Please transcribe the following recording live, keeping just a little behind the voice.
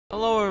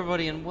Hello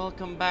everybody and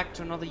welcome back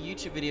to another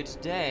YouTube video.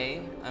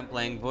 Today, I'm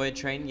playing Void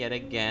Train yet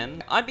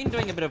again. I've been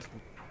doing a bit of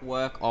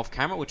work off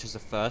camera, which is a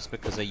first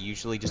because I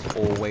usually just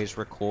always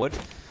record.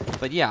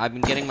 But yeah, I've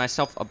been getting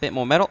myself a bit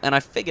more metal and I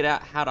figured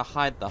out how to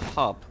hide the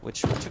hub,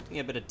 which took me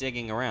a bit of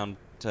digging around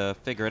to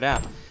figure it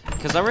out.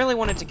 Because I really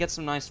wanted to get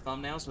some nice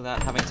thumbnails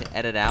without having to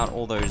edit out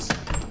all those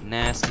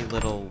nasty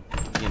little,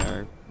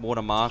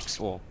 watermarks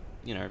or,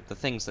 the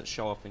things that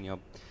show up in your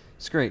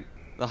screen.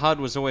 The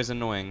HUD was always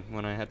annoying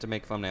when I had to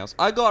make thumbnails.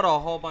 I got a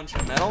whole bunch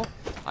of metal.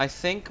 I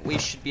think we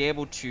should be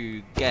able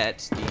to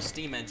get the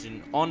steam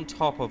engine on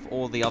top of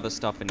all the other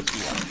stuff in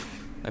here.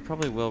 I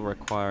probably will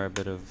require a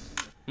bit of...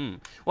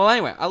 Well,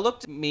 anyway, I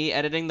looked at me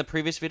editing the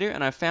previous video,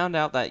 and I found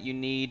out that you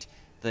need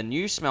the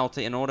new smelter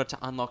in order to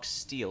unlock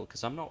steel,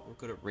 because I'm not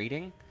good at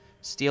reading.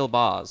 Steel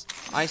bars.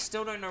 I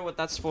still don't know what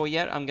that's for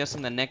yet. I'm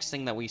guessing the next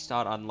thing that we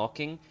start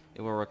unlocking,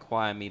 it will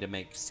require me to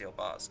make steel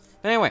bars.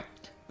 But anyway...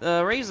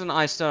 The reason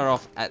I started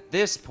off at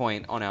this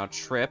point on our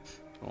trip,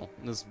 well,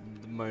 this is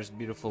the most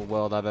beautiful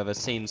world I've ever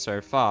seen so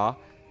far,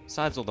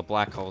 besides all the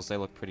black holes, they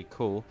look pretty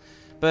cool,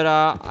 but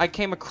I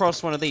came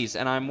across one of these,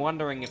 and I'm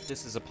wondering if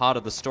this is a part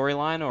of the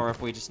storyline, or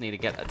if we just need to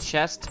get a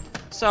chest.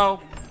 So,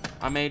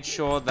 I made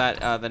sure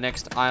that the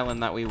next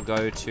island that we will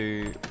go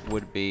to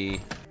would be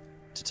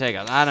to take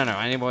us. I don't know,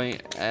 anybody,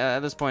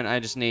 at this point I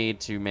just need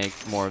to make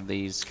more of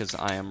these, because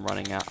I am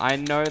running out. I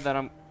know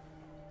that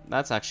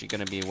that's actually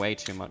going to be way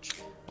too much.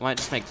 I might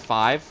just make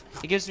 5.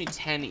 It gives me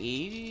 10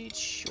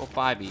 each, or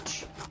 5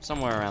 each.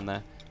 Somewhere around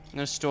there. I'm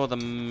going to store the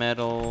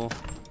metal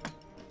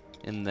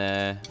in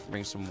there.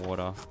 Bring some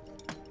water.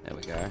 There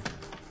we go.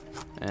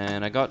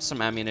 And I got some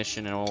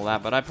ammunition and all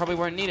that, but I probably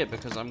won't need it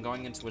because I'm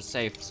going into a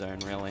safe zone,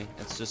 really.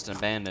 It's just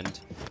abandoned.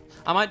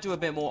 I might do a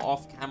bit more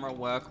off-camera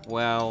work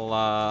while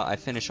I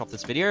finish off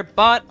this video,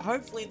 but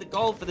hopefully the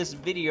goal for this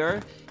video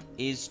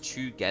is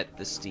to get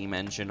the steam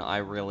engine. I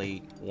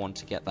really want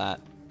to get that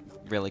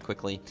really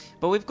quickly,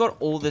 but we've got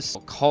all this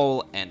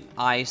coal and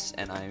ice,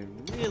 and I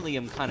really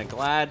am kind of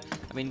glad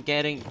I've been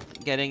getting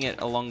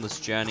it along this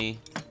journey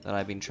that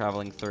I've been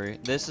traveling through.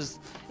 This is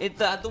it.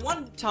 The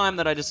one time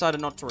that I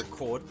decided not to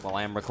record, while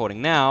I am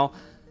recording now,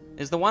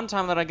 is the one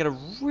time that I get a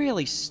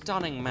really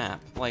stunning map,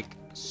 like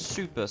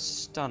super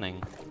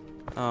stunning.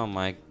 Oh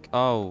my!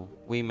 Oh,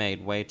 we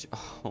made way too.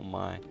 Oh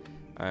my!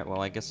 All right,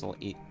 well I guess I'll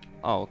eat.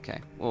 Oh, okay.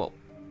 Well,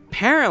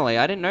 apparently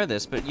I didn't know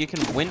this, but you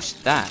can winch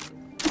that,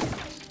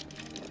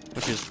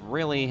 which is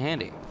really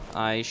handy.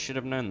 I should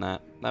have known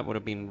that. That would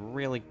have been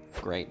really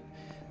great.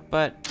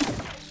 But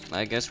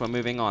I guess we're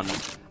moving on.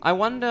 I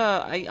wonder,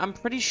 I'm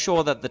pretty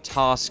sure that the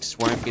tasks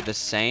won't be the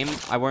same.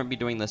 I won't be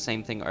doing the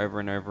same thing over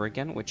and over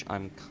again, which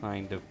I'm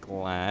kind of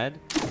glad.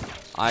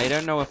 I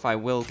don't know if I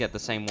will get the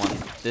same one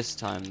this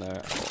time,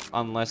 though,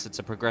 unless it's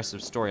a progressive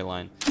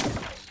storyline.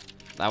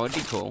 That would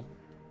be cool.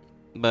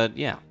 But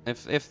yeah,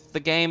 if the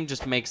game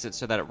just makes it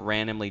so that it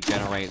randomly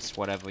generates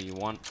whatever you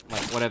want,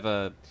 like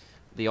whatever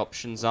the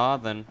options are,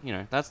 then,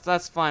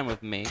 that's fine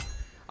with me.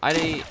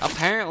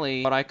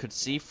 Apparently, what I could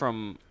see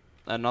from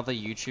another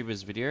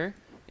YouTuber's video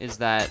is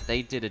that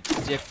they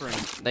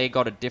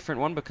got a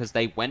different one because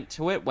they went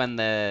to it when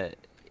the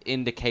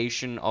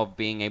indication of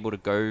being able to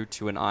go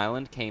to an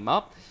island came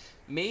up.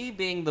 Me,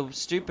 being the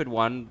stupid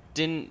one,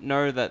 didn't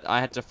know that I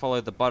had to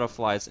follow the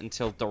butterflies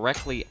until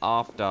directly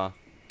after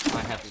I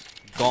had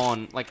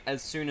gone, like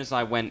as soon as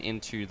I went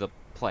into the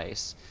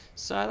place.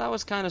 So that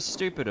was kind of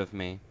stupid of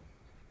me.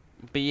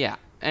 But yeah,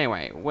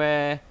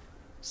 anyway,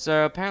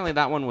 so apparently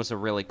that one was a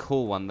really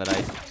cool one that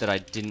I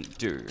didn't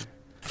do.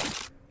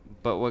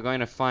 But we're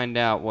going to find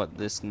out what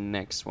this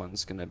next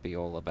one's going to be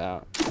all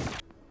about.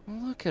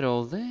 Look at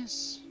all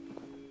this.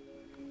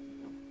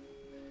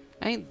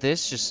 Ain't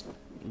this just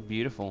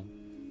beautiful?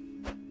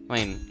 I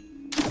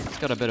mean, it's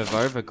got a bit of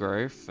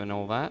overgrowth and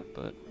all that,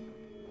 but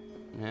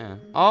yeah.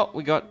 Oh,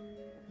 we got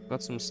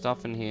some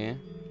stuff in here.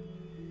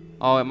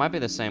 Oh, it might be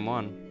the same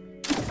one.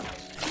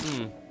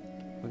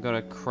 We got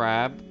a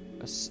crab,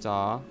 a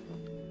star.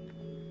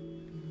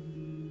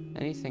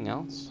 Anything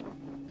else?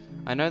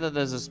 I know that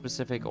there's a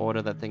specific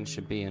order that things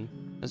should be in.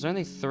 There's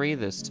only 3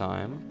 this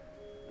time.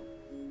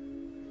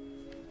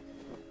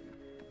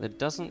 There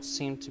doesn't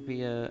seem to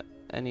be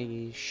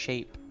any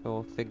shape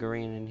or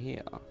figurine in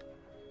here.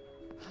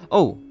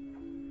 Oh!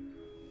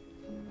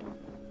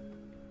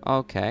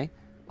 Okay.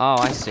 Oh,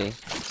 I see.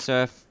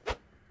 So if...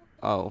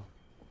 Oh.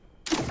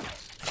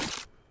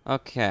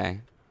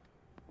 Okay.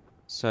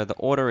 So the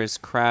order is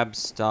crab,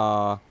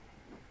 star,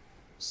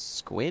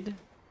 squid?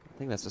 I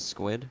think that's a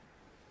squid.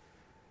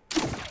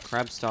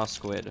 Crab, star,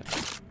 squid.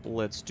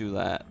 Let's do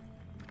that.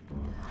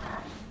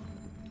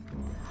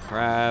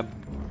 Crab,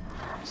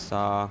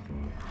 star.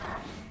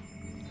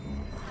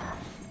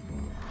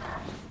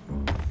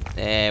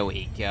 There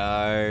we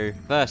go.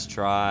 First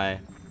try.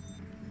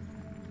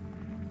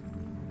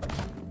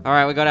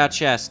 Alright, we got our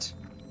chest.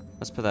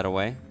 Let's put that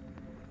away.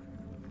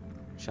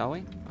 Shall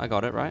we? I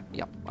got it, right?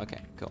 Yep. Okay,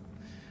 cool.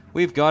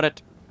 We've got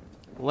it.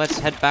 Let's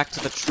head back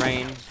to the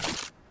train.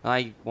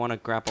 I want to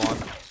grapple on.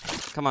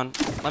 Come on,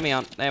 let me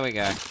on. There we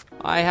go.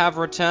 I have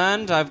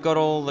returned. I've got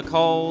all the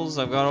coals.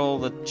 I've got all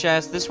the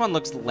chests. This one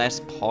looks less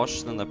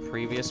posh than the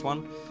previous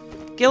one.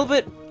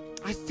 Gilbert,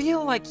 I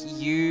feel like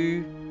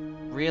you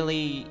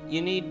really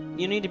you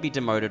need to be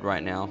demoted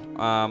right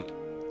now.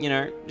 You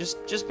know,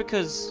 just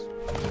because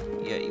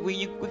yeah,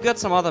 we got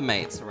some other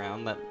mates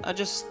around that are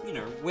just, you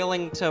know,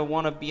 willing to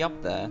want to be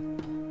up there.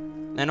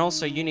 And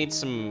also you need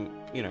some,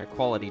 you know,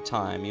 quality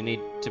time. You need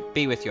to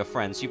be with your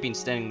friends. You've been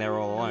standing there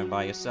all alone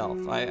by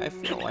yourself. I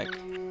feel like...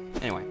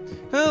 Anyway,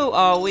 who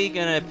are we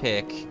gonna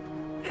pick?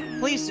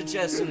 Please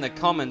suggest in the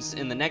comments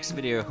in the next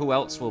video who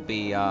else will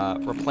be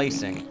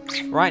replacing.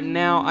 Right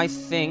now, I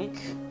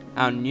think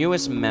our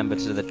newest member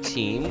to the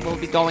team will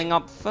be going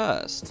up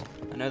first.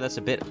 I know that's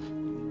a bit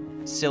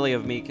silly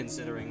of me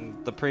considering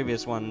the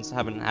previous ones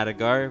haven't had a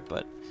go,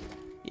 but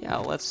yeah,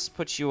 let's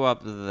put you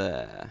up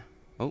there.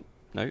 Oh,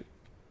 no.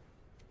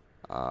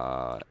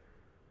 Oh.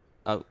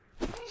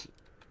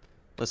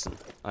 Listen,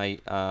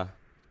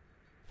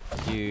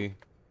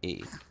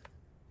 Q-E.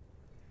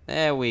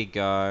 There we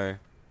go.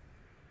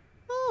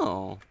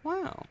 Oh,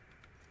 wow.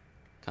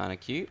 Kinda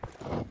cute.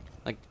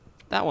 Like,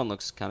 that one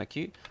looks kinda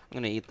cute. I'm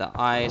gonna eat the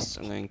ice.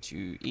 I'm going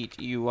to eat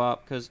you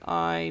up, because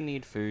I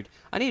need food.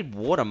 I need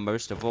water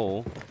most of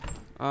all.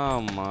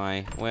 Oh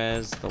my,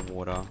 where's the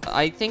water?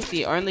 I think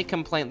the only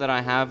complaint that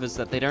I have is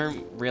that they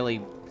don't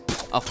really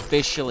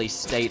officially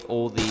state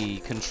all the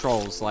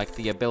controls, like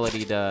the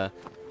ability to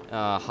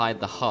hide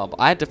the hub.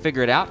 I had to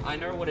figure it out. I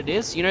know what it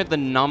is. You know the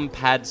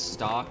numpad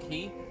star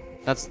key?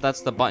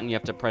 That's the button you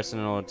have to press in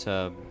order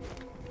to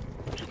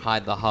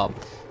hide the hub.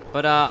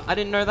 But I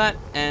didn't know that,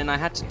 and I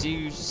had to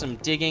do some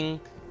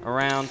digging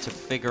around to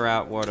figure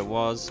out what it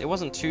was. It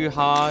wasn't too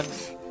hard,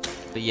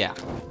 but yeah,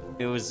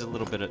 it was a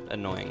little bit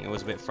annoying. It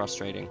was a bit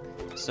frustrating.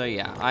 So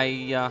yeah,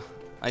 I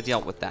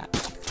dealt with that.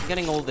 I'm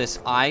getting all this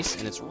ice,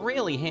 and it's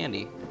really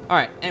handy.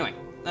 Alright, anyway,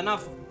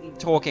 enough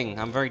talking.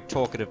 I'm very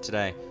talkative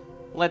today.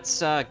 Let's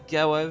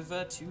go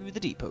over to the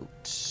depot.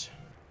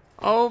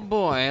 Oh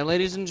boy,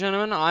 ladies and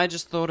gentlemen, I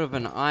just thought of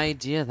an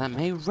idea that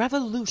may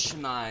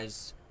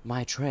revolutionize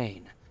my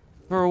train.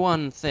 For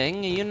one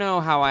thing, you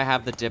know how I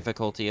have the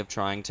difficulty of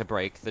trying to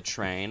brake the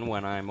train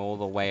when I'm all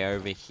the way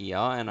over here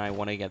and I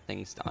want to get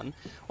things done?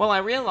 Well, I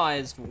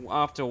realized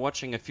after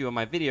watching a few of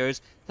my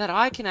videos that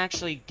I can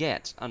actually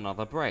get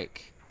another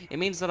brake. It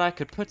means that I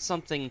could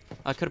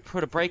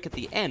put a brake at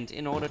the end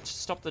in order to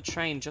stop the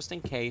train just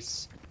in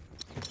case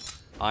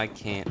I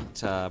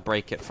can't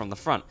brake it from the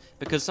front.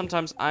 Because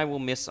sometimes I will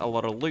miss a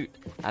lot of loot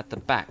at the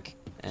back.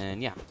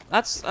 And yeah,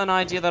 that's an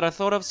idea that I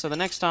thought of, so the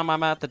next time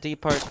I'm at the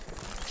depot,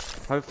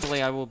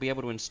 hopefully I will be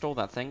able to install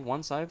that thing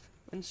once I've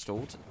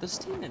installed the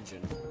steam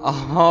engine.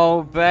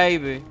 Oh,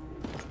 baby.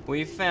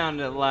 We found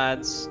it,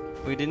 lads.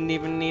 We didn't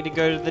even need to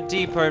go to the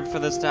depot for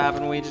this to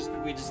happen. We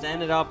just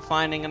ended up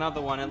finding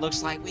another one. It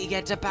looks like we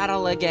get to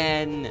battle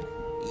again.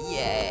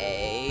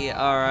 Yay.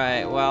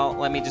 Alright, well,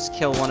 let me just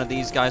kill one of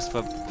these guys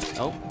for...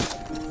 Oh.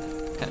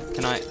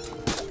 Can I...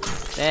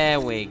 There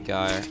we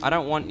go. I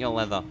don't want your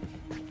leather.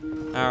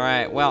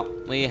 Alright, well,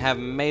 we have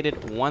made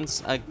it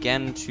once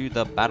again to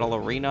the battle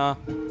arena.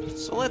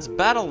 So let's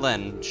battle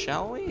then,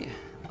 shall we?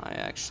 I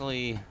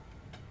actually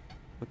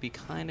would be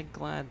kind of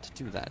glad to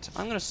do that.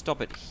 I'm going to stop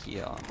it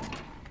here.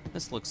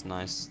 This looks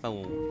nice. This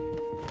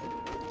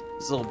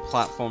little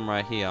platform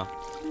right here.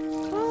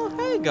 Oh,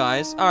 hey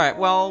guys. Alright,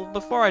 well,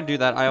 before I do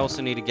that, I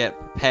also need to get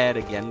prepared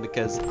again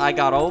because I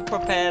got all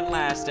prepared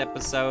last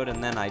episode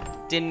and then I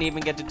didn't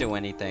even get to do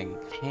anything.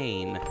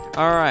 Pain.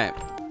 Alright.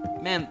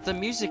 Man, the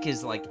music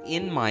is like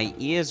in my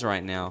ears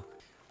right now.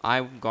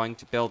 I'm going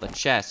to build a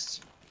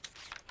chest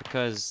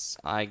because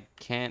I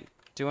can't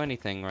do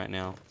anything right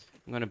now.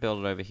 I'm going to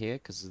build it over here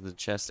because of the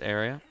chest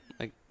area.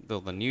 Like,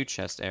 build the new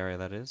chest area,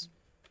 that is.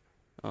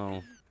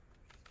 Oh.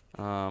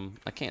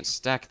 I can't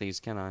stack these,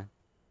 can I?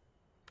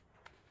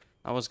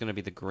 That was going to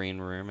be the green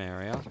room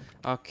area.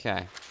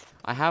 Okay.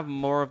 I have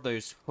more of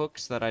those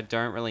hooks that I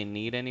don't really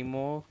need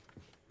anymore.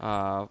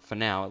 For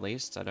now, at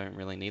least. I don't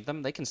really need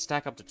them. They can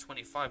stack up to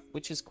 25,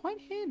 which is quite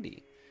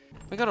handy.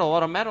 We got a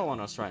lot of metal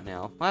on us right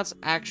now. That's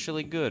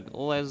actually good.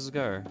 Let's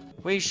go.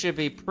 We should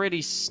be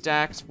pretty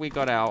stacked. We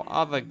got our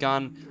other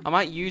gun. I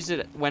might use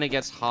it when it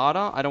gets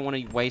harder. I don't want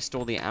to waste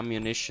all the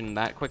ammunition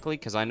that quickly,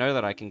 because I know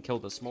that I can kill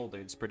the small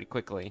dudes pretty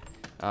quickly.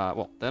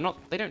 Well, they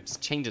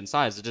don't change in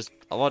size. It's just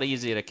a lot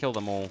easier to kill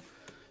them all,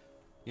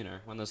 you know,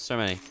 when there's so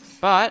many.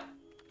 But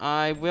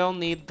I will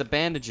need the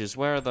bandages.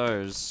 Where are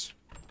those?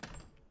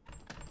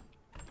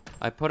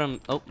 I put them...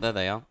 Oh, there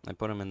they are. I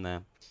put them in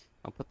there.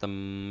 I'll put the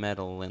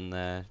metal in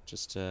there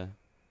just to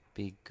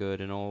be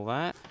good and all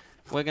that.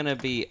 We're gonna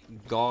be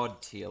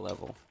God tier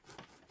level.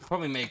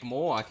 Probably make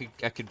more. I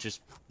could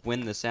just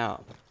win this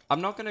out. I'm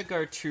not gonna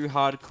go too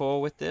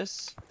hardcore with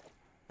this.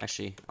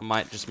 Actually, I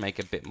might just make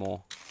a bit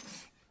more.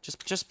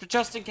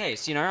 Just in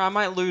case, you know, I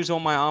might lose all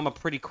my armor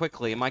pretty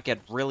quickly. It might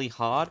get really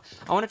hard.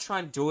 I want to try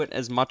and do it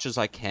as much as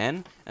I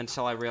can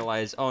until I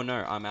realize, oh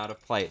no, I'm out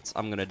of plates.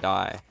 I'm gonna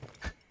die.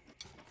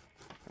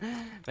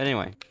 But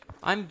anyway,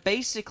 I'm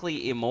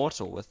basically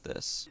immortal with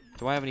this.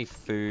 Do I have any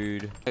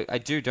food? I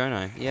do, don't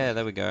I? Yeah,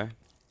 there we go.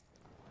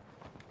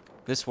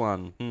 This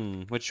one.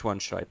 Which one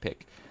should I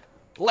pick?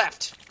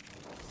 Left!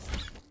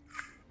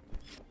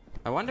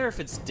 I wonder if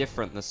it's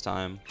different this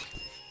time.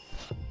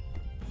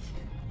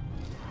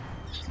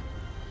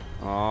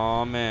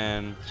 Oh,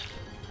 man.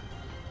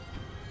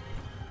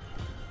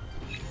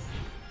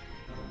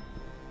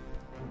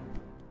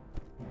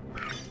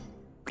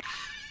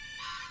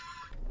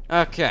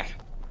 Okay.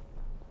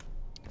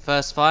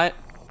 First fight.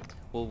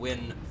 We'll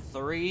win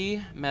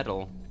 3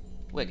 metal.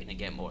 We're gonna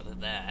get more than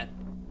that.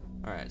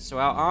 Alright, so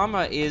our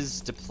armor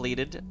is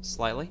depleted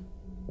slightly.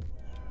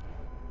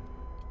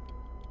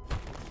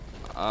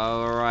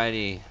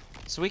 Alrighty.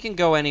 So we can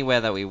go anywhere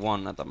that we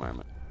want at the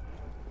moment.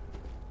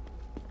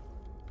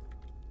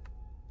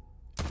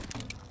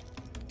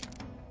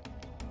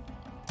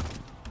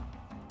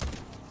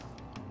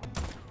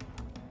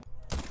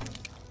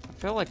 I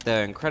feel like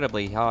they're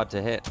incredibly hard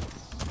to hit.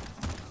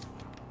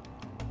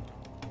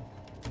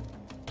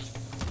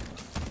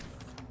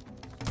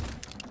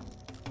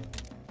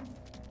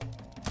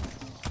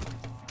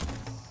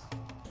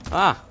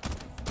 Ah!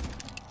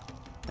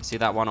 I see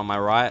that one on my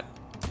right.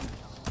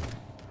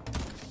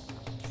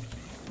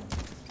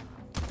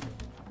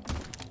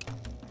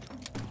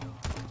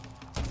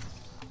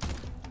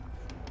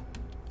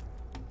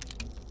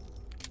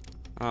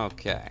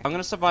 Okay. I'm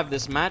gonna survive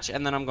this match,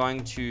 and then I'm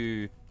going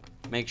to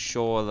make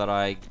sure that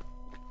I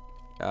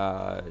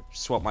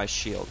swap my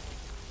shield.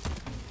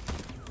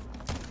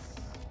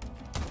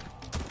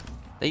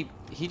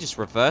 He just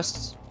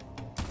reversed.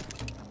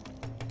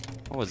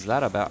 What was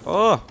that about?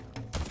 Oh!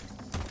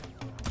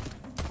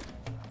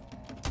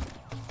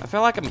 I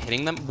feel like I'm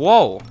hitting them.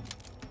 Whoa!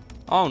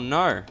 Oh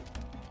no.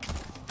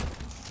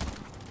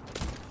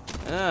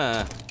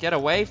 Get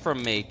away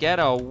from me. Get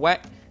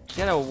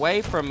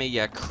away from me,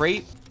 you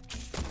creep.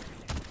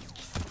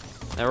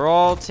 They're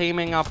all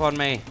teaming up on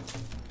me.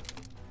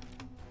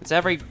 It's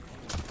every...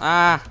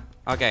 Ah!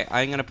 Okay,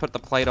 I'm gonna put the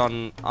plate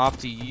on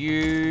after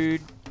you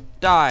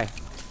die.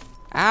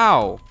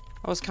 Ow!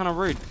 That was kind of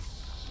rude.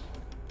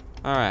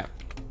 Alright.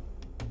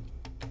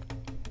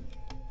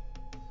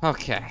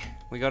 Okay,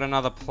 we got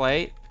another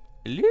plate.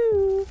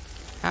 Hello?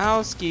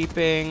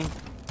 Housekeeping.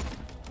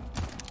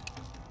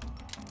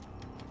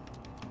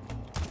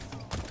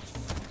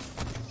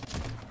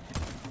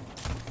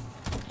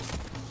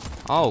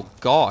 Oh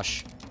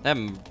gosh,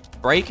 they're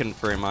breaking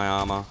through my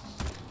armor.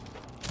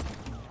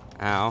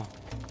 Ow.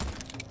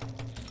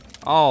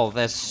 Oh,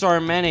 there's so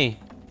many.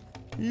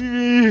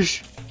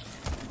 Yeesh.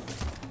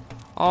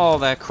 Oh,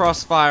 they're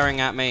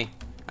cross-firing at me.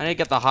 I need to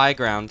get the high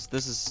ground.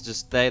 This is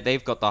just,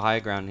 they've got the high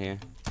ground here.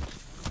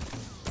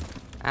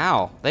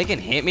 Ow. They can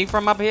hit me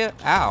from up here?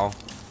 Ow.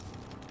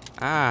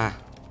 Ah.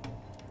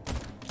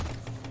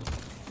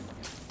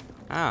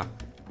 Ah.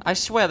 I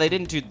swear they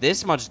didn't do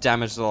this much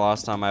damage the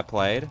last time I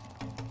played.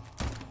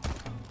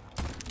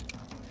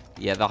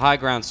 Yeah, the high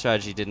ground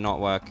strategy did not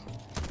work.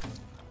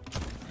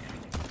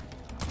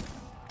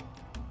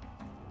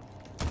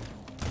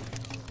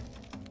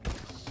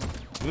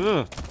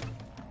 Ugh.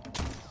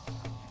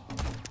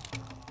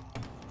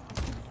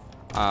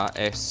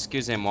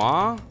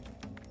 Excusez-moi.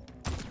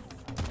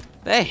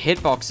 Their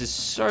hitbox is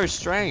so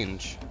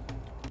strange.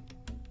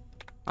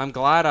 I'm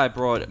glad I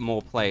brought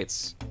more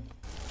plates.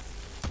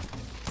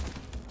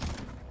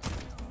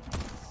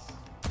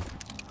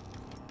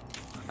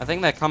 I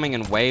think they're coming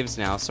in waves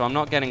now, so I'm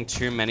not getting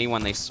too many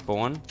when they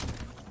spawn.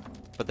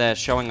 But they're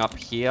showing up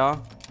here.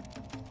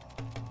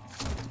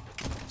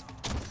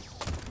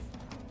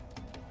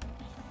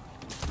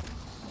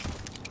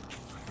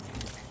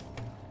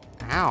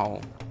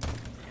 Ow.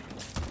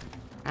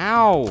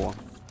 Ow.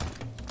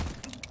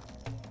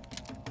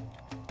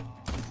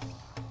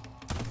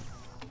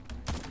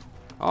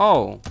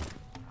 Oh.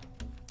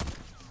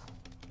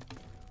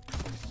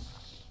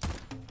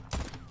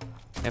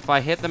 If I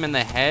hit them in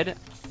the head...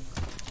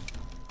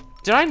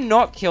 Did I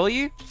not kill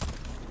you?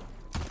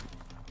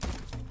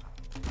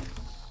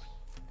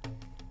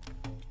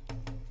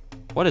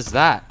 What is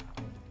that?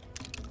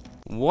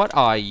 What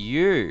are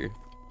you?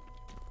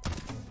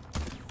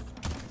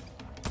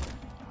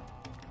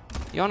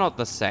 You're not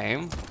the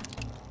same.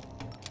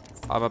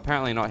 I'm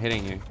apparently not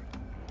hitting you.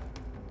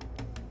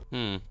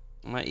 I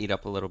might eat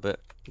up a little bit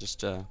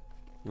just to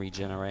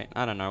regenerate.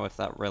 I don't know if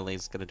that really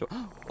is gonna do it.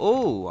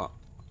 Oh!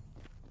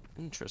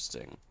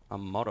 Interesting. A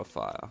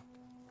modifier.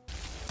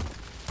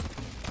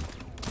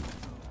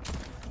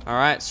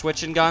 Alright,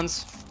 switching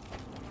guns.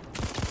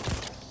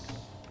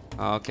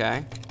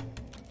 Okay.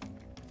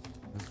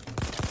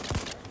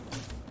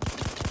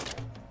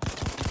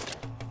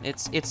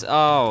 It's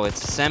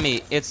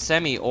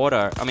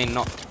semi-auto. I mean,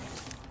 not...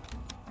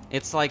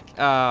 It's like,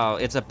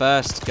 it's a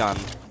burst gun.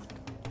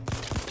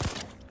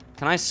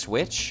 Can I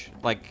switch?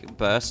 Like,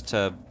 burst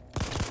to...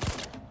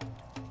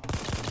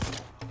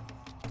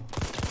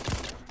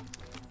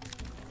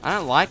 I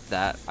don't like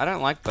that. I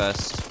don't like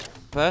burst.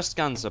 Burst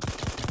guns are...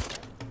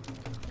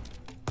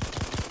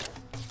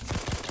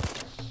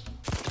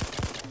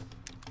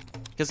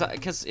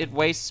 Because it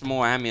wastes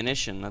more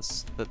ammunition.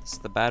 That's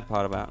the bad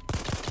part about it.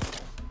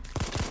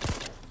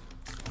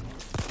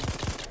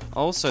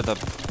 Also, the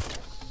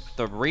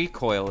the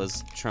recoil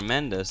is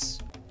tremendous.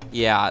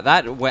 Yeah,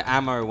 that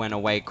ammo went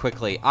away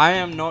quickly. I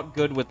am not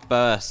good with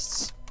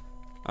bursts.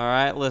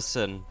 Alright,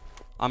 listen.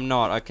 I'm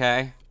not,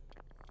 okay?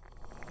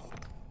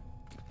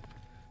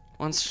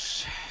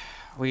 Once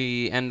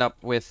we end up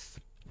with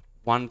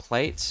 1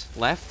 plate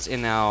left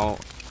in our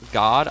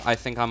guard, I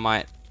think I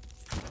might...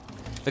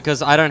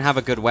 Because I don't have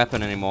a good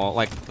weapon anymore.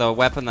 Like, the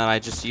weapon that I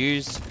just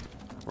used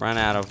ran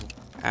out of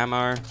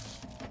ammo.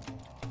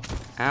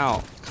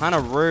 Ow. Kind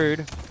of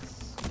rude.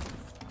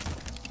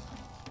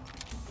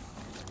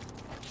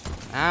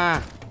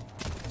 Ah.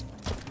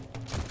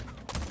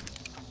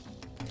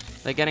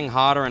 They're getting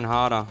harder and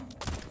harder.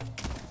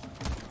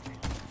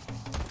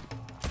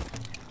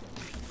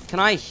 Can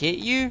I hit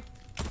you?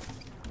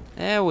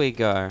 There we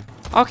go.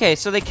 Okay,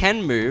 so they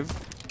can move.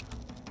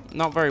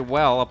 Not very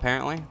well,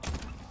 apparently.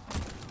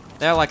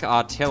 They're like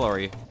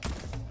artillery.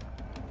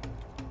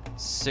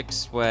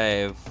 6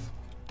 wave.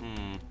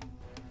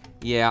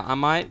 Yeah, I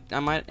might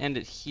end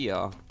it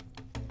here.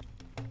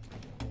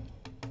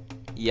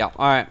 Yeah,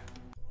 alright.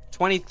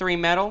 23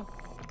 metal.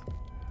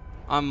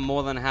 I'm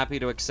more than happy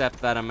to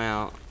accept that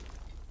amount.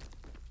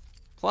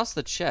 Plus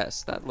the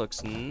chest. That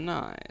looks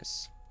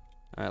nice.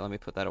 Alright, let me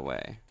put that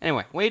away.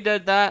 Anyway, we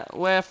did that.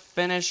 We're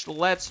finished.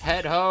 Let's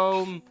head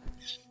home.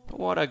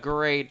 What a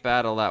great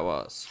battle that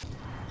was.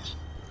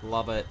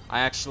 Love it.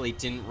 I actually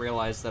didn't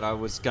realize that I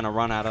was going to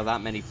run out of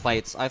that many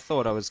plates. I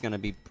thought I was going to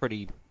be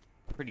pretty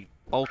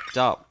bulked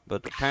up,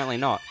 but apparently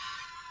not.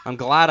 I'm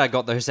glad I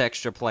got those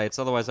extra plates.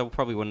 Otherwise, I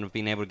probably wouldn't have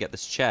been able to get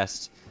this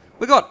chest.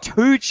 We got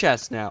 2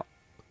 chests now.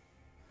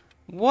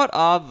 What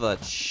are the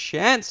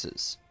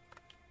chances?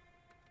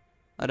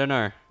 I don't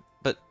know.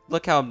 But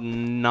look how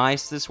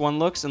nice this one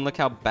looks, and look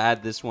how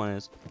bad this one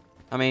is.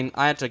 I mean,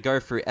 I had to go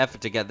through effort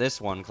to get this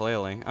one,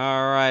 clearly.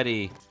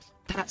 Alrighty.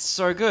 That's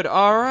so good.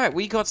 Alright,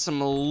 we got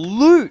some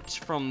loot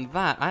from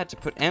that. I had to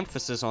put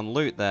emphasis on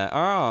loot there.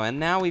 Oh, and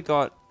now we've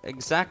got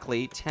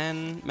exactly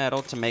 10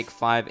 metal to make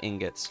 5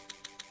 ingots.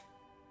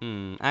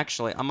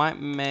 Actually, I might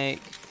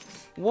make...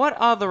 What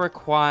are the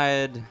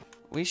required...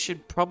 We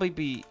should probably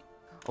be...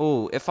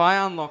 Oh, if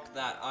I unlock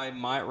that, I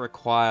might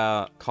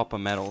require copper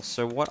metal.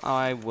 So what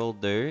I will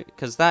do...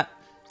 Because that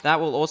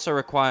will also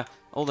require...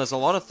 Oh, there's a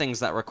lot of things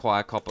that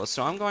require copper.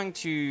 So I'm going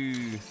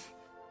to...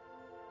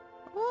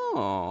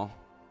 Oh...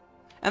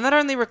 And that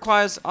only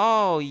requires...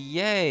 Oh,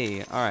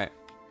 yay. Alright.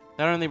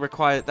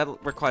 That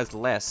requires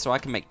less, so I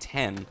can make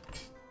 10.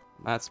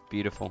 That's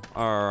beautiful.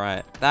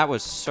 Alright. That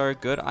was so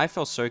good. I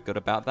felt so good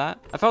about that.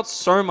 I felt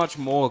so much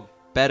more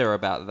better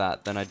about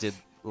that than I did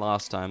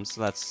last time,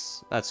 so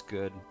that's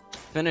good.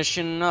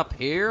 Finishing up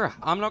here.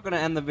 I'm not going to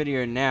end the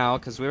video now,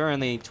 because we're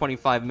only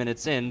 25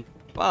 minutes in,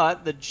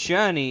 but the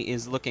journey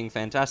is looking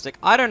fantastic.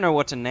 I don't know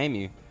what to name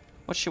you.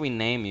 What should we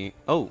name you?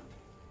 Oh.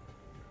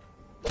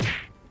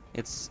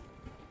 It's...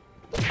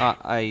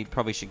 I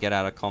probably should get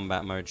out of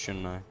combat mode,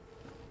 shouldn't I? I'm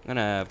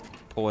gonna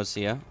pause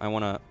here. I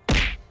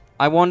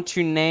want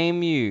to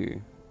name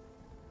you.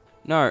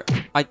 No,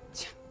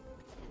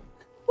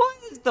 why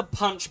is the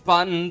punch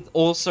button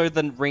also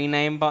the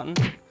rename button?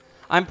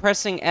 I'm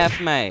pressing F,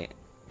 mate.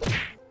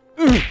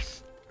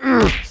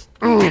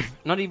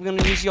 Not even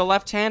gonna use your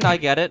left hand? I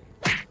get it.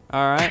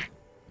 Alright.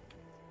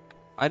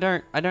 I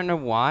don't know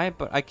why,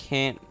 but I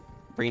can't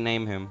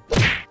rename him.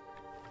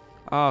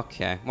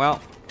 Okay,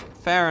 well,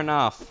 fair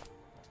enough.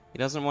 He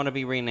doesn't want to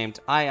be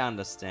renamed. I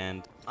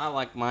understand. I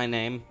like my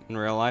name in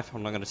real life.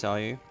 I'm not going to tell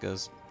you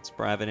because it's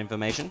private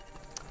information.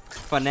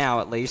 For now,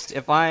 at least.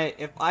 If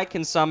I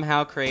can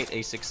somehow create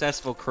a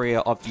successful career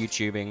of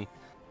YouTubing,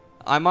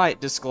 I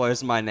might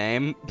disclose my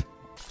name.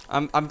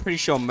 I'm pretty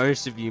sure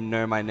most of you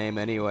know my name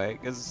anyway,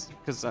 because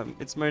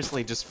it's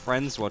mostly just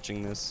friends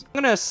watching this.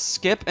 I'm going to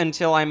skip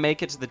until I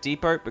make it to the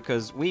depot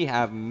because we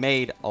have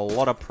made a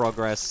lot of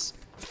progress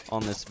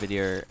on this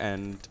video,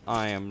 and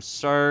I am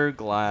so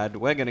glad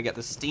we're gonna get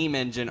the steam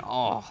engine.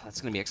 Oh, that's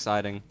gonna be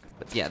exciting.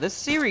 But yeah, this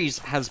series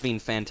has been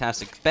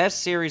fantastic.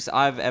 Best series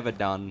I've ever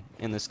done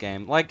in this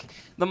game. Like,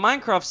 the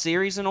Minecraft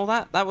series and all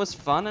that was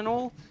fun and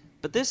all,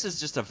 but this is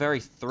just a very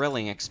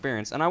thrilling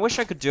experience, and I wish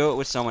I could do it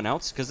with someone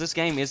else, because this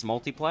game is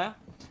multiplayer.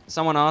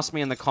 Someone asked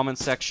me in the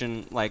comments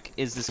section, like,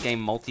 is this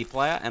game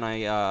multiplayer? And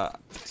I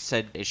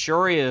said, it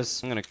sure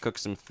is. I'm gonna cook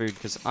some food,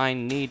 because I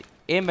need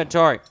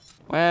inventory.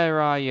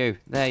 Where are you?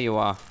 There you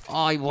are.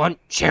 I want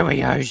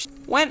Cheerios.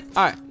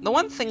 Alright, the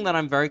one thing that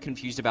I'm very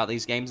confused about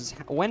these games is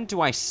when do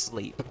I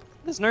sleep?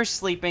 There's no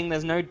sleeping,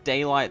 there's no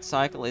daylight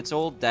cycle, it's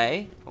all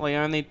day. Well, the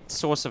only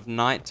source of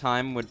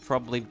nighttime would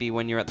probably be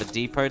when you're at the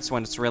depots,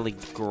 when it's really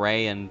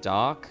grey and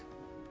dark.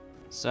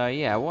 So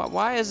yeah,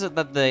 why is it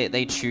that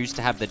they choose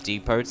to have the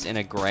depots in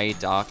a grey,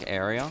 dark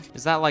area?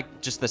 Is that like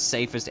just the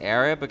safest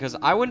area? Because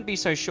I wouldn't be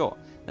so sure.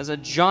 There's a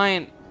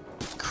giant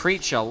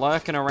creature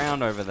lurking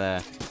around over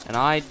there, and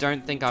I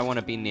don't think I want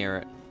to be near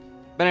it.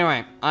 But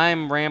anyway,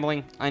 I'm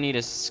rambling. I need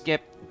to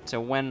skip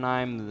to when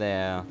I'm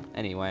there.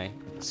 Anyway,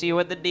 see you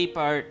at the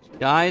depot.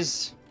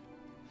 Guys,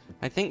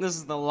 I think this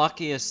is the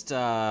luckiest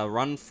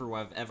run-through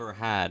I've ever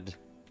had.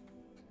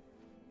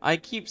 I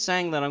keep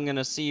saying that I'm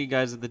gonna see you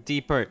guys at the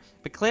depot,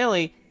 but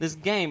clearly, this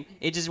game,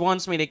 it just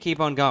wants me to keep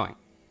on going.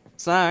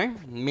 So,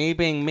 me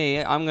being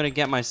me, I'm gonna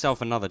get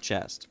myself another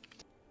chest.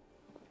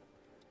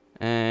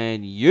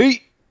 And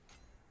yeet!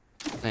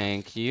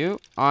 Thank you.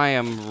 I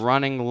am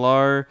running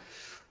low.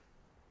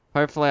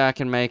 Hopefully I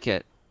can make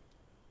it.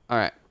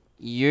 Alright,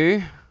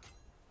 you.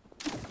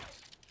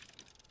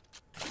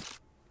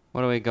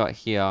 What do we got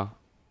here?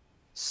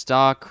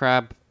 Star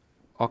crab,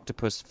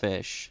 octopus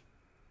fish.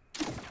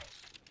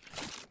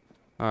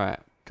 Alright,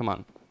 come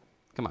on.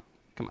 Come on,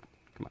 come on,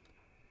 come on.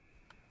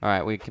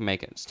 Alright, we can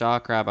make it. Star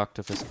crab,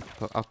 octopus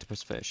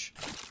fish.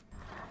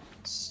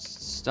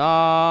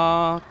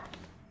 Star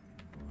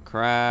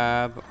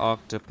crab,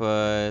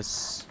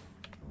 octopus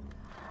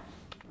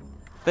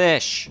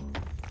fish.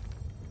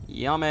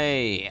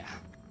 Yummy.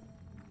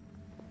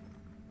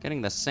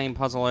 Getting the same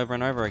puzzle over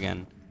and over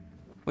again.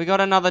 We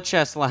got another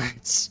chest,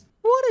 lads.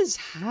 What is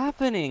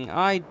happening?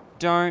 I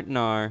don't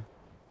know.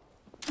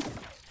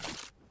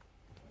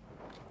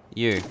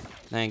 You.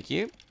 Thank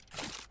you.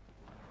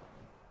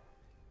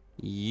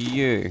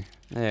 You.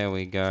 There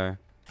we go.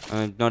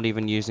 I'm not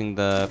even using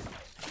the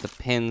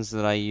pins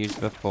that I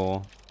used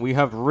before. We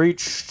have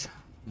reached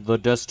the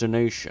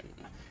destination.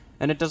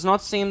 And it does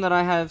not seem that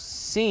I have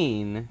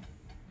seen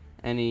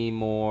any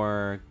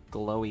more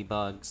glowy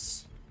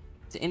bugs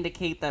to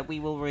indicate that we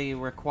will be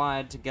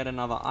required to get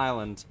another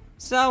island.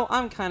 So,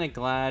 I'm kind of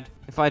glad.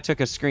 If I took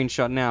a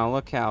screenshot now,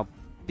 look how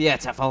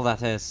beautiful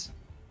that is.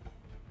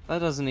 That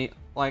doesn't need,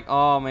 like,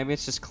 oh, maybe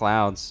it's just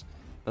clouds.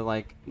 But,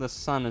 like, the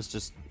sun is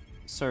just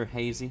so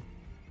hazy.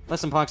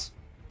 Listen, Pucks.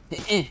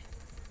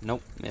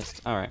 Nope,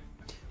 missed. Alright.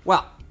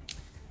 Well,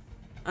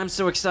 I'm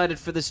so excited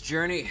for this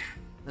journey.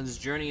 This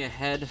journey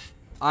ahead.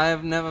 I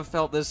have never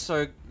felt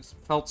so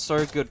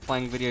good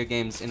playing video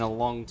games in a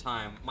long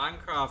time.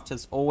 Minecraft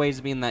has always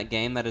been that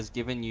game that has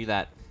given you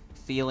that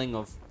feeling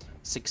of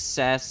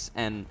success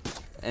and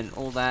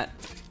all that.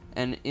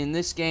 And in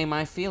this game,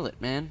 I feel it,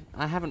 man.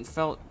 I haven't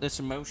felt this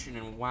emotion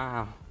in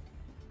wow.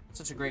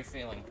 Such a great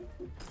feeling.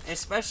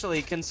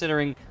 Especially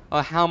considering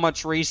how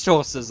much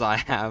resources I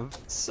have.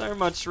 So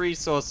much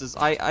resources.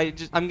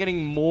 I'm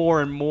getting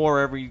more and more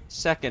every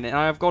second, and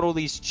I've got all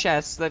these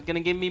chests that are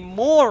gonna give me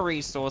more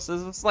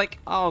resources. It's like,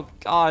 oh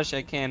gosh,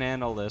 I can't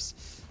handle this.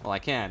 Well, I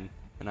can,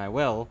 and I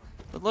will.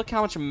 But look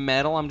how much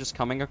metal I'm just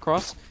coming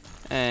across,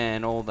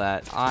 and all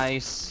that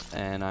ice,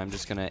 and I'm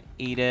just gonna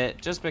eat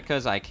it just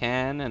because I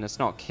can, and it's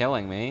not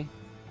killing me.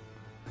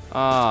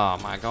 Oh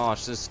my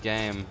gosh, this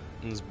game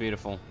is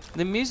beautiful.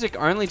 The music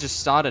only just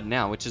started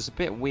now, which is a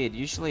bit weird.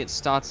 Usually it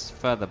starts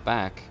further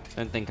back. I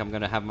don't think I'm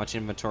gonna have much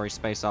inventory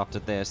space after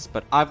this,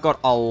 but I've got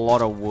a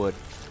lot of wood.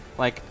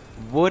 Like,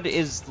 wood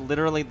is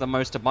literally the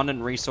most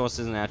abundant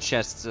resources in our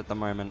chests at the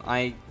moment.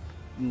 I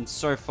am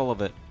so full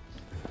of it.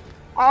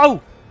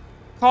 Oh!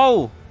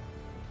 Coal!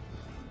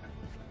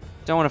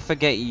 Don't want to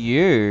forget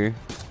you.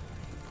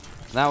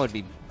 That would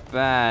be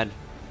bad.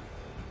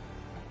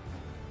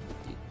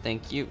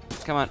 Thank you.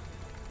 Come on.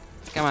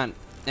 Come on.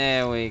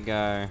 There we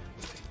go.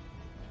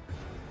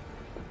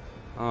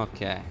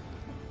 Okay.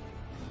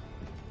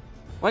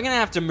 We're gonna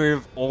have to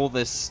move all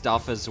this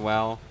stuff as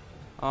well.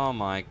 Oh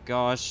my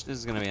gosh, this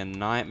is gonna be a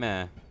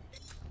nightmare.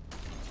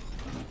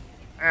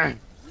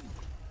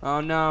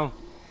 Oh no.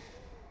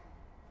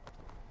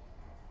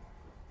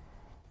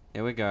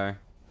 Here we go.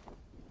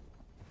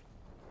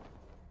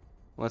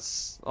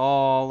 Let's...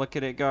 Oh, look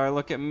at it go.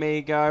 Look at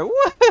me go.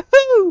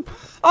 Woohoo!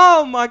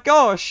 Oh my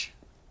gosh!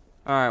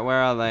 Alright,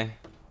 where are they?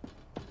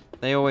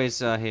 They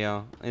always are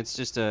here. It's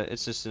just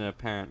an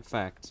apparent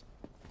fact.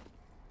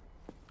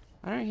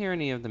 I don't hear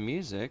any of the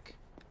music.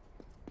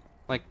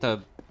 Like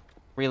the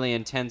really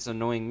intense,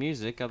 annoying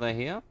music. Are they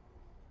here?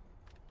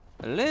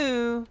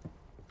 Hello?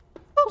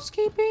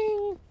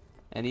 Housekeeping?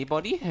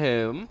 Anybody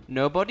home?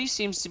 Nobody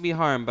seems to be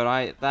home,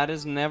 but that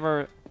is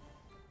never...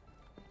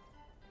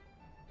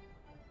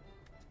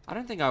 I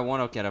don't think I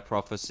want to get a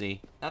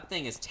prophecy. That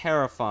thing is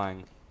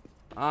terrifying.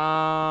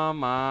 Oh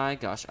my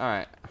gosh.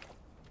 Alright.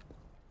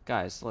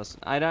 Guys, listen.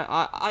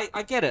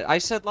 I get it. I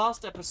said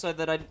last episode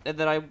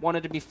that I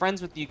wanted to be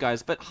friends with you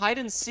guys, but hide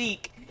and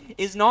seek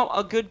is not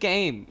a good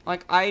game.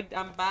 Like,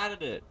 I'm bad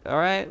at it.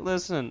 Alright,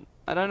 listen.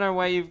 I don't know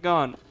where you've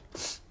gone.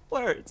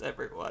 Where is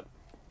everyone?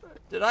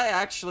 Did I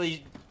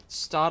actually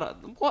start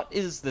what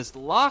is this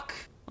luck?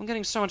 I'm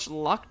getting so much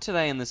luck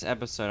today in this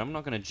episode. I'm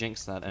not gonna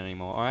jinx that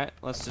anymore. Alright,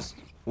 let's just...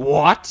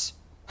 What?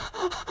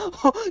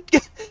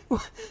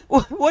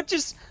 What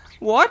just...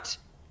 What?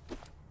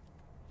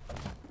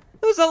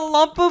 There's a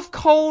lump of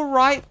coal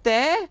right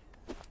there?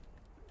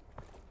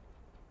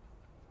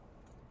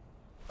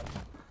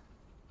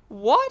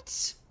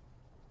 What?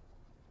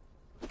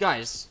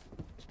 Guys,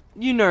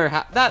 you know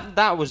how...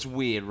 That was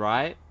weird,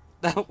 right?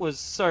 That was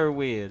so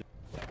weird.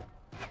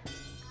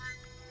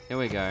 Here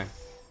we go.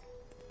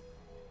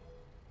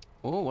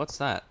 Oh, what's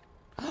that?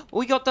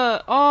 We got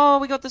the... Oh,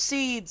 we got the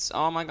seeds.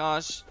 Oh my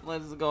gosh.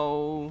 Let's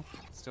go.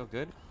 Still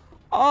good?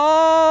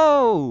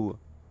 Oh!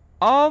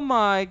 Oh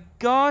my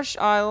gosh,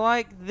 I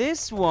like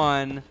this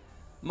one.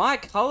 My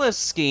color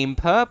scheme,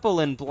 purple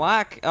and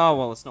black. Oh,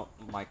 well, it's not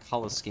my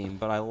color scheme,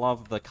 but I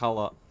love the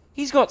color.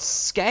 He's got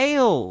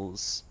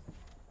scales.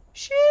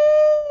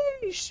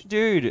 Sheesh.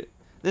 Dude,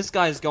 this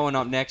guy's going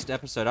up next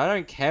episode. I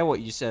don't care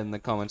what you said in the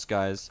comments,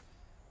 guys.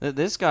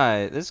 This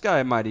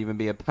guy might even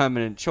be a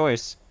permanent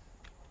choice.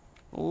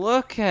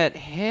 Look at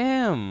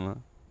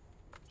him.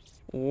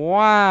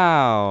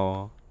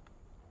 Wow.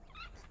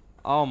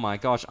 Oh my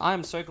gosh,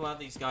 I'm so glad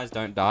these guys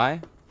don't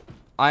die.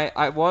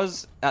 I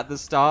was at the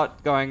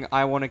start going,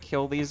 I want to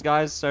kill these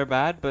guys so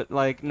bad, but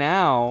like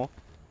now,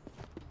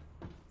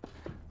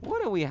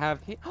 what do we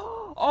have here?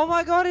 Oh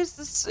my god, it's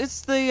the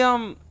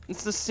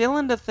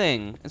cylinder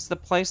thing. It's the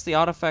place the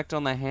artifact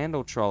on the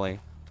handle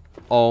trolley.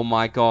 Oh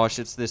my gosh,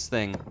 it's this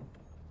thing.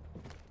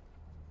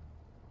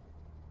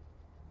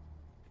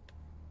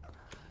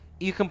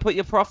 You can put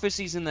your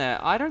prophecies in there.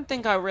 I don't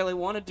think I really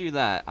want to do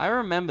that. I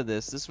remember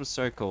this. This was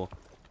so cool.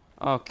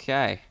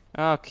 Okay.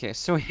 Okay,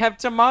 so we have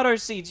tomato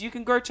seeds. You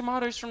can grow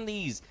tomatoes from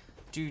these.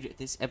 Dude,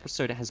 this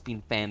episode has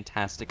been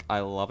fantastic. I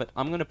love it.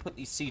 I'm going to put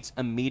these seeds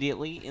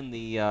immediately in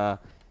the,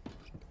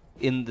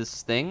 in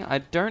this thing. I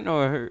don't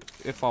know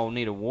if I'll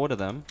need to water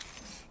them.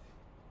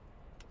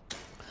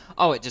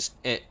 Oh, it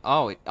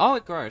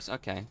grows.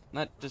 Okay.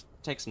 That just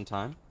takes some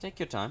time. Take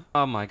your time.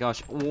 Oh my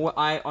gosh.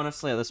 I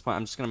honestly, at this point,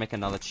 I'm just gonna make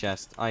another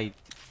chest. I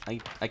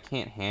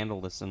can't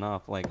handle this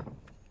enough. Like,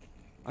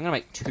 I'm gonna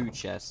make 2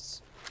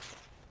 chests.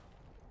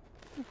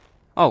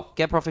 Oh,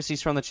 get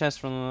prophecies from the chest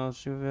from the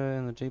Shiva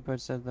and the J-Bird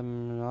set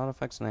them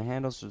artifacts and the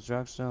handles to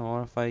destruction and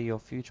modify your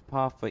future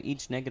path. For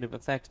each negative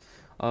effect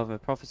of a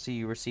prophecy,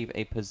 you receive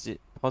a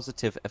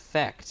positive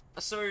effect.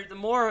 So the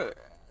more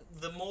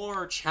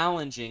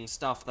challenging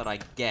stuff that I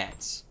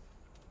get,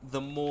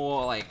 the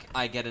more, like,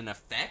 I get an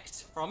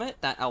effect from it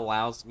that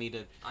allows me to...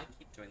 I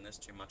keep doing this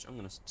too much. I'm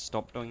gonna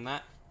stop doing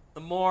that. The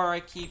more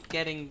I keep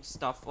getting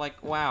stuff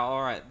like, wow,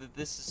 alright,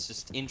 this is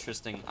just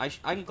interesting.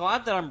 I'm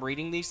glad that I'm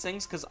reading these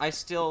things, because I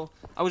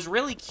was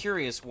really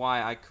curious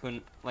why I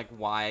couldn't, like,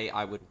 why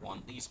I would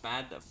want these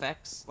bad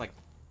effects, like,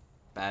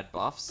 bad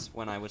buffs,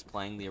 when I was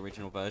playing the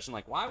original version.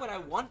 Like, why would I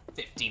want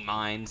 50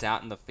 mines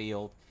out in the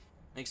field?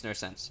 Makes no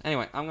sense.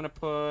 Anyway, I'm gonna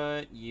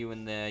put you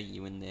in there, and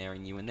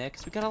you in there,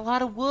 because we got a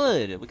lot of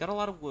wood. We got a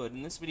lot of wood,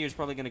 and this video is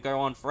probably gonna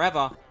go on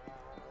forever.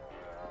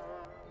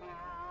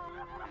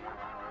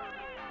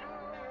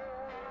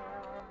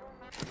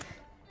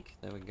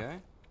 There we go.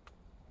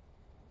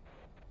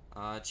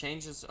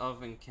 Changes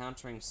of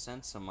encountering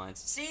sensor mines.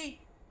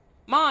 See?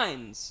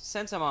 Mines!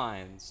 Sensor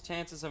mines.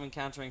 Chances of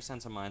encountering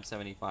sensor mines,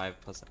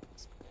 75%.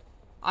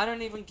 I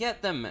don't even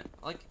get them,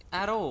 like,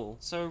 at all.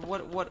 So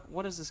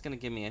what is this gonna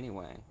give me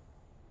anyway?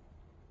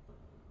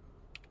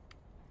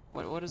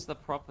 What is the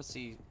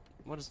prophecy?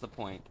 What is the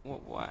point?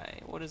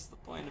 Why? What is the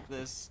point of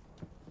this?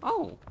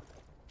 Oh!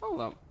 Hold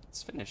up.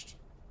 It's finished.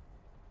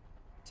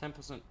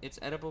 10%. It's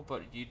edible,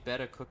 but you'd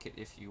better cook it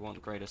if you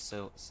want greater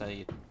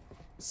satiation?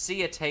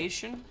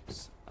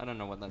 I don't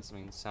know what that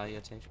means.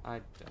 Salutation? I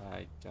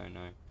don't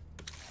know.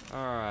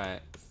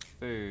 Alright.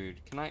 Food.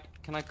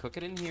 Can I cook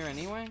it in here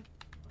anyway?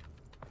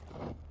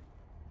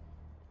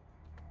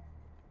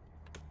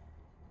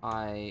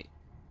 I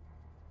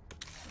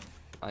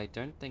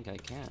don't think I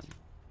can.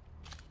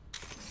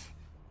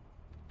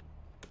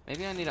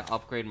 Maybe I need to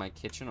upgrade my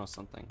kitchen or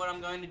something. What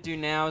I'm going to do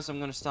now is I'm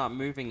going to start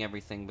moving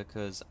everything,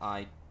 because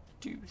I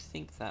do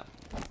think that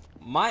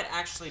might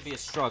actually be a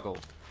struggle.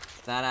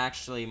 That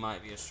actually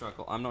might be a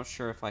struggle. I'm not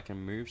sure if I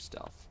can move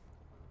stuff.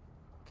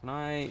 Can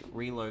I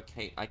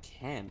relocate? I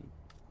can.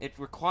 It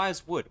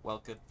requires wood.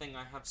 Well, good thing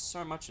I have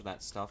so much of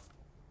that stuff.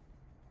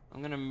 I'm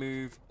going to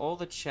move all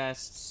the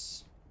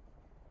chests.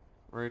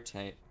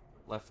 Rotate.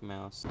 Left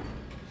mouse.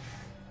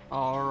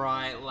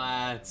 Alright,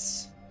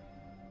 lads.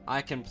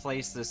 I can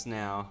place this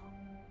now.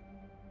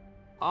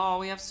 Oh,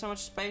 we have so much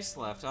space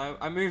left.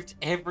 I moved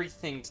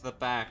everything to the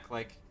back,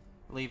 like,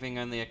 leaving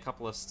only a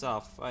couple of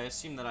stuff. I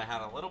assumed that I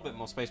had a little bit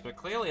more space, but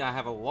clearly I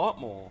have a lot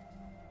more.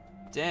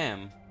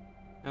 Damn.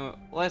 Now,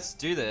 let's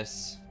do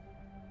this.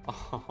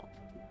 Oh.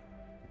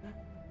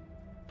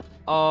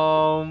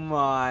 Oh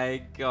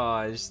my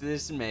gosh,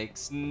 this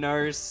makes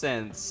no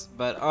sense,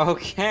 but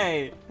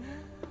okay.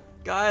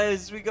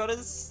 Guys, we got a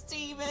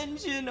steam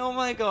engine! Oh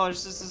my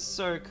gosh, this is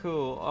so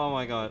cool. Oh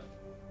my god.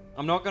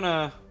 I'm not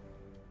gonna...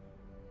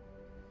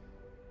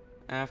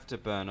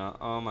 Afterburner.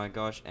 Oh my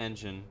gosh,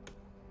 engine.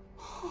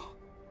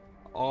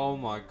 Oh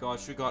my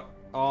gosh, we got...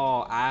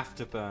 Oh,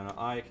 afterburner.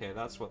 Okay,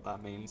 that's what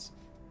that means.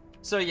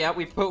 So yeah,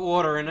 we put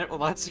water in it. Well,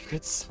 that's a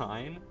good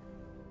sign.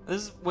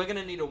 We're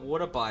gonna need a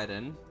water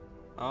bidon.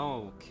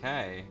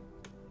 Okay.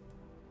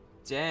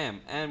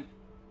 Damn, and...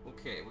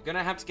 Okay, we're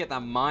gonna have to get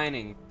that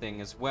mining thing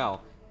as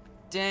well.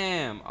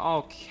 Damn,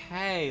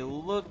 okay,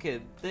 look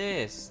at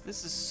this.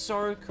 This is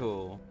so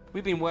cool.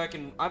 I've been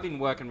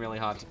working really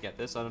hard to get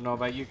this. I don't know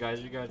about you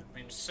guys. You guys have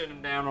been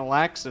sitting down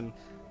relaxing.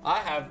 I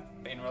have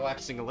been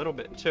relaxing a little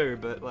bit too,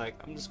 but like,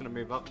 I'm just gonna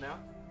move up now.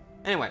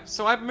 Anyway,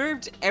 so I've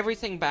moved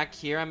everything back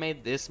here. I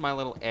made this my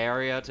little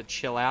area to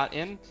chill out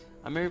in.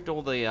 I moved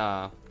all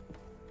the,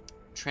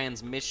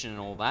 transmission and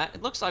all that.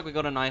 It looks like we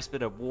got a nice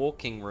bit of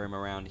walking room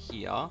around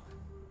here.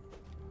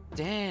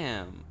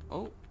 Damn.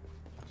 Oh.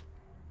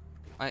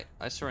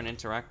 I saw an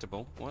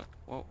interactable. What?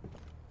 Whoa.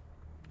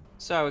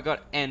 So we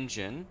got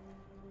engine.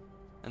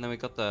 And then we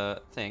got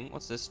the thing.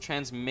 What's this?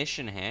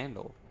 Transmission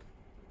handle.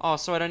 Oh,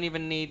 so I don't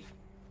even need...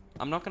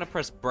 I'm not going to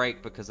press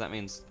brake because that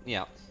means...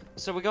 Yeah.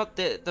 So we got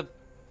the...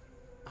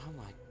 Oh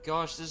my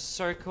gosh, this is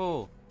so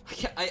cool.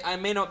 I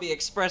may not be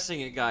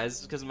expressing it,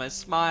 guys, because of my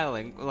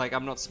smiling. Like,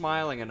 I'm not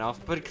smiling enough,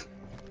 but...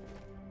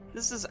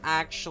 This is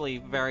actually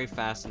very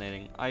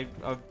fascinating. I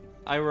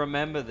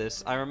remember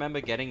this. I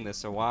remember getting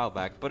this a while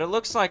back. But it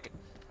looks like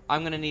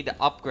I'm going to need to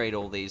upgrade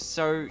all these.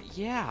 So,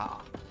 yeah.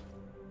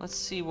 Let's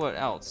see what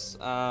else.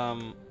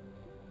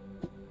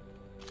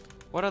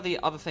 What are the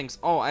other things?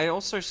 Oh, I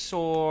also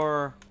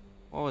saw...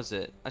 What was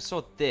it? I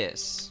saw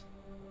this.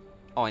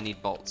 Oh, I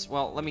need bolts.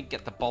 Well, let me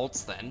get the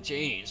bolts then.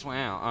 Jeez,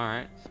 wow,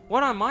 alright.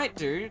 What I might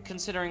do,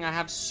 considering I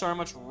have so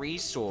much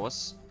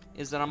resource,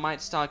 is that I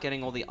might start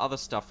getting all the other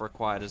stuff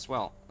required as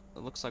well. It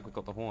looks like we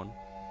got the horn.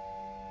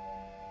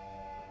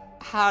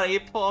 Harry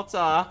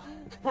Potter!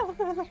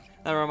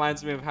 That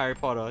reminds me of Harry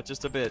Potter,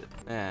 just a bit.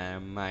 Oh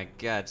my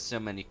god, so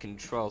many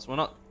controls. Well,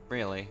 not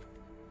really.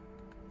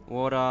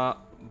 Water,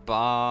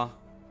 bar.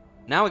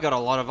 Now we got a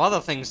lot of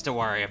other things to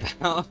worry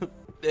about.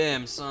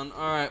 Damn, son.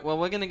 Alright, well,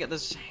 we're gonna get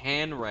this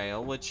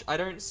handrail, which I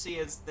don't see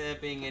as there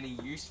being any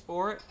use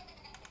for it.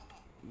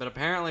 But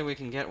apparently we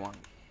can get one.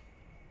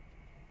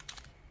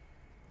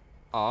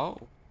 Oh.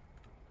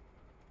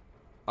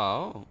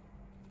 Oh.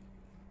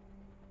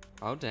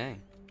 Oh,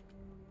 dang.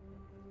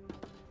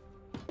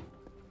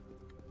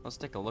 Let's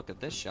take a look at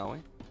this, shall we?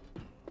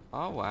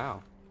 Oh,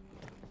 wow.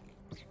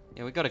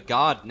 Yeah, we got a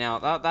guard now.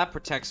 That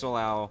protects all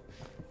our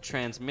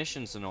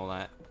transmissions and all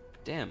that.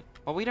 Damn.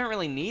 Well, we don't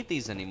really need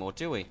these anymore,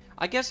 do we?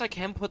 I guess I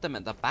can put them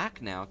at the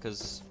back now,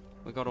 because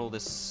we got all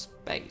this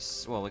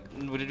space. Well,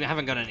 we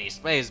haven't got any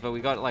space, but we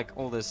got, like,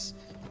 all this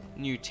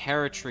new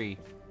territory,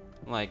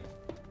 like,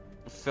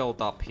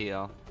 filled up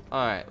here.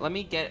 Alright, let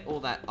me get all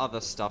that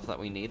other stuff that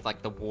we need,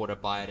 like the water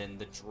bite and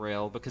the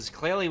drill, because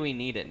clearly we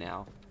need it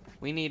now.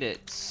 We need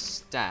it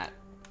stat.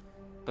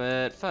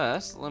 But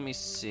first, let me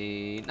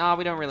see. Nah,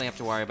 we don't really have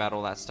to worry about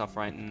all that stuff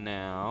right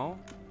now.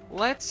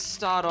 Let's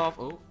start off...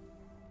 Oh.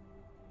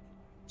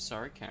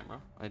 Sorry,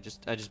 camera. I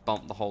just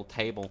bumped the whole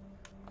table.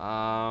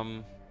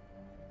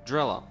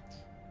 Driller.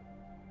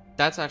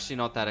 That's actually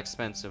not that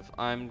expensive.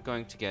 I'm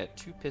going to get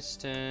 2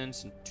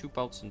 pistons and 2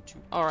 bolts and 2...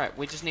 Alright,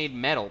 we just need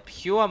metal.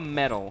 Pure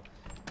metal.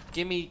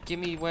 Gimme,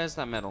 where's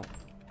that metal?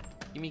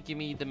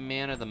 Gimme the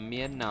man of the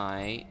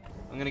midnight.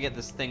 I'm gonna get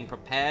this thing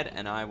prepared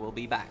and I will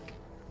be back.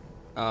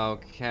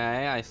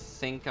 Okay, I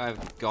think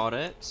I've got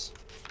it.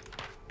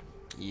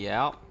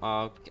 Yeah.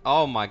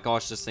 Oh my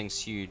gosh, this thing's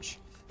huge.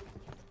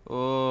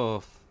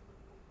 Oof.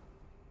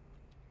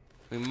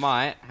 We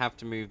might have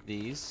to move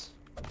these.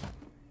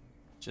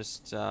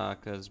 Just,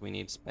 because we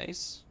need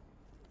space.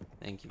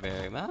 Thank you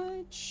very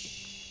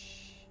much.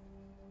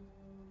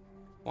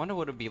 Wonder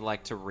what it'd be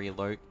like to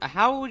reload.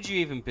 How would you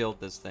even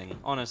build this thing?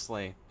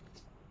 Honestly.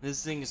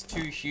 This thing is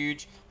too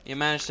huge. You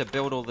managed to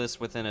build all this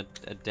within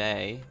a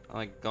day. Oh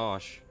my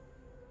gosh.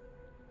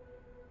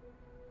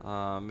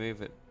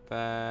 Move it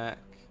back.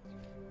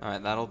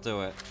 Alright, that'll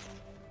do it.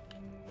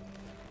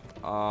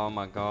 Oh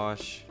my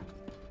gosh.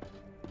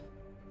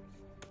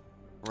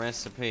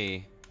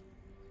 Recipe.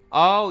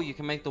 Oh, you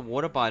can make the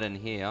water bite in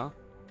here.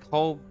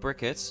 Coal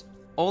briquettes.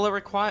 All it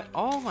required...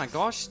 Oh my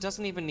gosh, it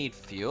doesn't even need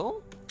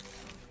fuel?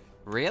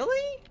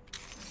 Really?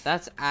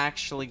 That's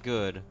actually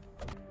good.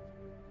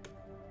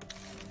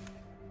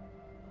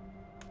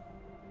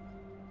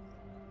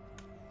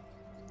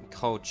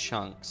 Coal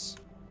chunks.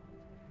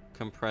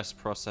 Compressed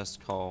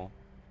processed coal.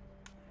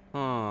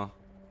 Huh.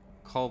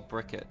 Coal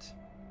briquette.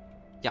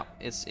 Yeah,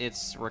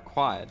 it's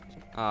required.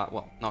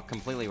 Well, not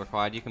completely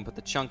required. You can put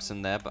the chunks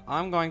in there, but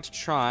I'm going to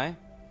try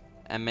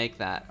and make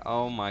that.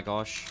 Oh my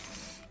gosh.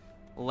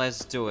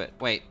 Let's do it.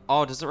 Wait.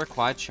 Oh, does it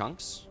require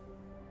chunks?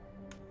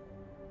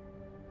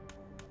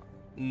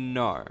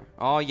 No.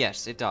 Oh,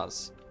 yes, it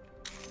does.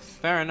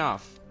 Fair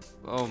enough.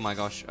 Oh my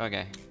gosh.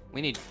 Okay.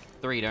 We need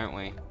 3, don't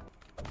we?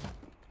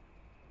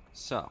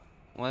 So,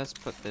 let's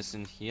put this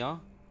in here.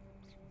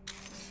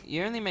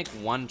 You only make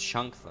 1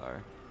 chunk, though.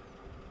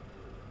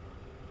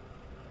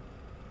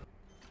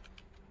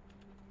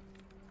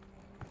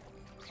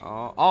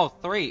 Oh,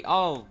 3.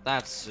 Oh,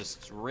 that's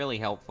just really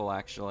helpful,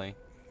 actually.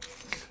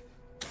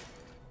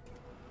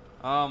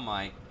 Oh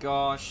my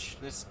gosh,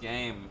 this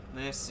game.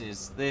 This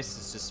is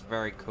just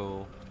very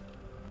cool.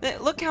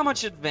 Look how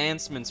much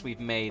advancements we've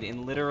made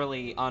in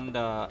literally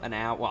under an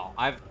hour. Well,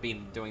 I've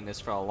been doing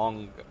this for a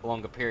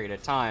longer period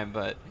of time,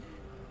 but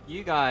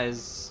you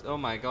guys, oh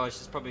my gosh,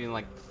 it's probably been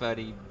like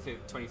 30,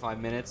 25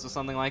 minutes or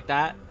something like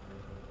that.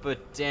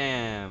 But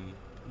damn,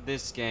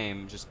 this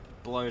game just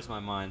blows my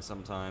mind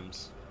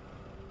sometimes.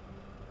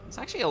 It's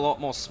actually a lot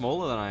more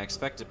smaller than I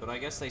expected, but I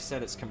guess they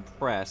said it's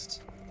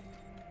compressed.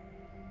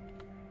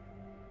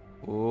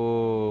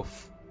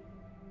 Oof.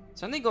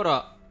 It's only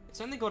got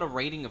a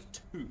rating of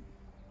 2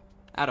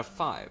 out of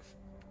 5.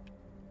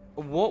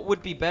 what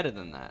would be better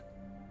than that?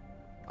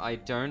 I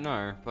don't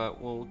know, but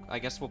I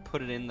guess we'll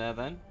put it in there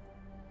then.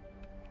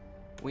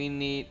 We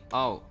need,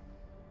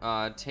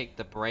 take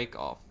the brake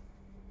off.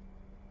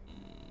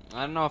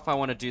 I don't know if I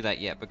want to do that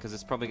yet because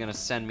it's probably going to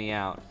send me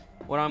out.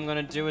 What I'm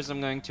going to do is I'm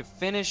going to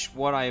finish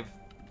what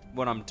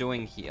I'm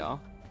doing here.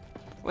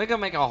 We're going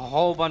to make a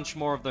whole bunch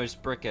more of those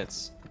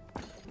briquettes.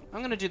 I'm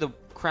going to do the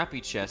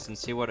crappy chest and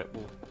see what it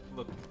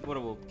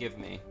will give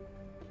me.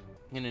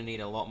 I'm going to need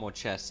a lot more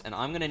chests, and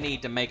I'm going to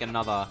need to make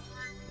another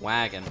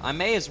wagon. I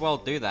may as well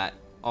do that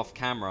off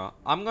camera.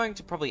 I'm going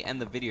to probably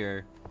end the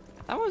video.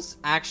 That was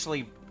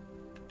actually,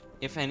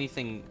 if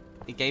anything,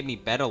 it gave me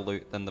better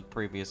loot than the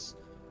previous.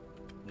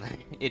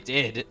 It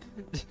did.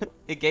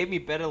 It gave me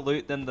better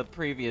loot than the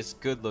previous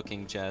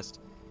good-looking chest.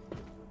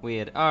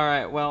 Weird.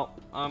 Alright, well,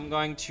 I'm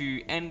going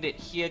to end it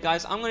here,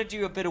 guys. I'm going to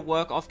do a bit of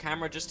work off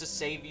camera just to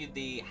save you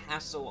the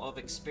hassle of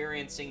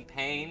experiencing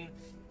pain.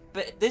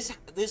 But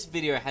this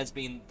video has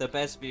been the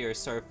best video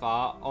so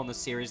far on the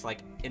series, like,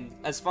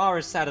 as far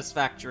as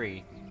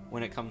satisfactory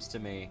when it comes to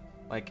me.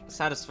 Like,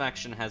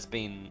 satisfaction has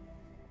been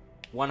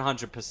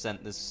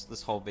 100%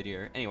 this whole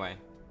video. Anyway.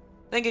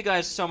 Thank you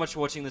guys so much for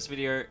watching this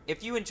video.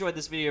 If you enjoyed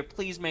this video,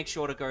 please make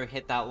sure to go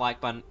hit that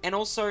like button. And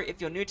also, if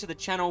you're new to the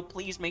channel,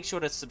 please make sure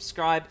to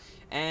subscribe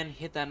and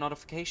hit that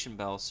notification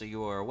bell so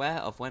you are aware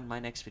of when my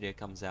next video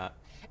comes out.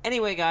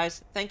 Anyway,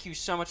 guys, thank you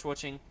so much for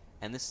watching.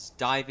 And this is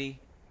DivY